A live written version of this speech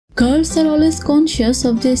Girls are always conscious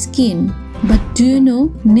of their skin. But do you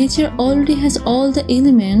know, nature already has all the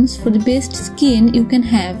elements for the best skin you can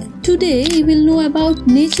have. Today we will know about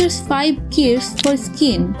nature's 5 cares for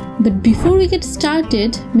skin. But before we get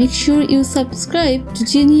started, make sure you subscribe to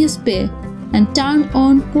Genius Bay and turn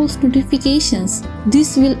on post notifications.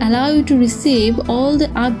 This will allow you to receive all the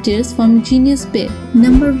updates from Genius Bay.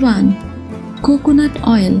 Number 1. Coconut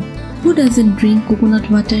oil. Who doesn't drink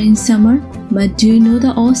coconut water in summer? But do you know the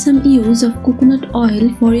awesome use of coconut oil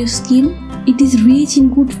for your skin? It is rich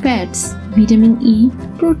in good fats, vitamin E,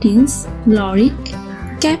 proteins, lauric,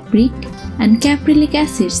 capric, and caprylic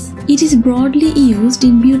acids. It is broadly used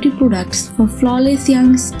in beauty products for flawless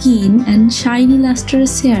young skin and shiny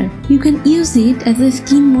lustrous hair. You can use it as a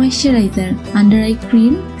skin moisturizer, under eye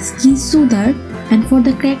cream, skin soother, and for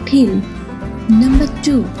the cracked heel. Number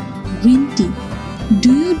 2. Green tea.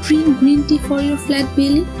 Do you drink green tea for your flat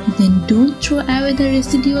belly? Then don't throw away the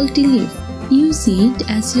residual tea leaf. Use it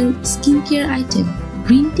as your skincare item.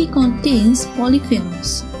 Green tea contains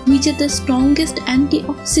polyphenols, which are the strongest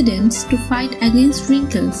antioxidants to fight against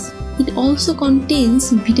wrinkles. It also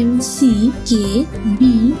contains vitamin C, K,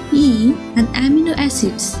 B, E, and amino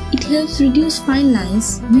acids. It helps reduce fine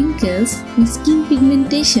lines, wrinkles, and skin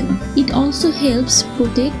pigmentation. It also helps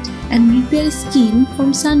protect and repair skin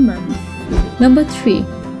from sunburn. Number 3.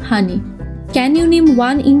 Honey. Can you name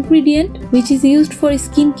one ingredient which is used for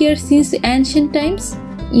skincare since ancient times?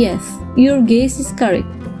 Yes, your guess is correct.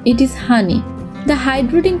 It is honey. The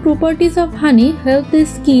hydrating properties of honey help the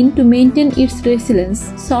skin to maintain its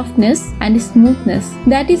resilience, softness, and smoothness.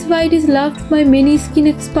 That is why it is loved by many skin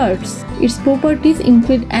experts. Its properties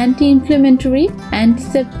include anti-inflammatory,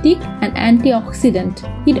 antiseptic, and antioxidant.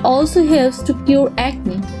 It also helps to cure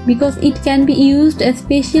acne because it can be used as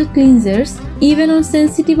facial cleansers even on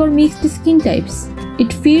sensitive or mixed skin types.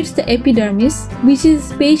 It feeds the epidermis, which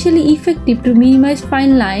is especially effective to minimize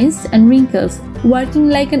fine lines and wrinkles, working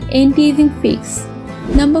like an anti-aging fix.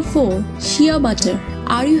 Number 4. Shea Butter.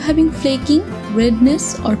 Are you having flaking,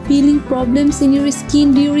 redness, or peeling problems in your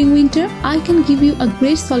skin during winter? I can give you a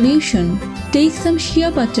great solution. Take some shea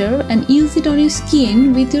butter and use it on your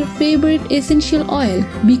skin with your favorite essential oil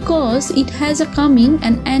because it has a calming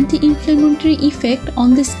and anti-inflammatory effect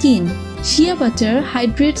on the skin. Shea butter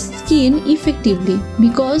hydrates skin effectively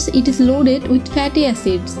because it is loaded with fatty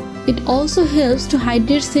acids. It also helps to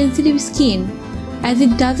hydrate sensitive skin as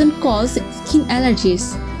it doesn't cause skin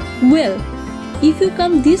allergies. Well, if you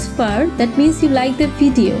come this far, that means you like the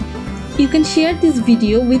video. You can share this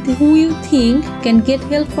video with who you think can get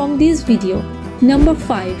help from this video. Number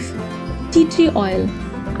 5. Tea tree oil.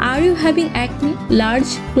 Are you having acne,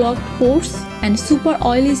 large clogged pores, and super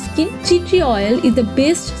oily skin? Tea tree oil is the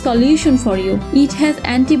best solution for you. It has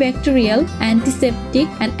antibacterial, antiseptic,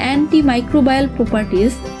 and antimicrobial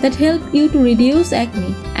properties that help you to reduce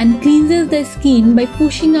acne and cleanses the skin by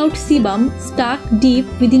pushing out sebum stuck deep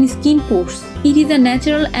within skin pores. It is a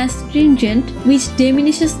natural astringent which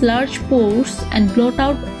diminishes large pores and blot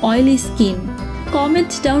out oily skin.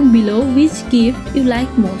 Comment down below which gift you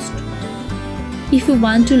like most. If you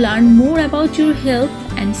want to learn more about your health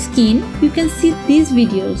and skin, you can see these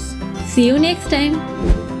videos. See you next time.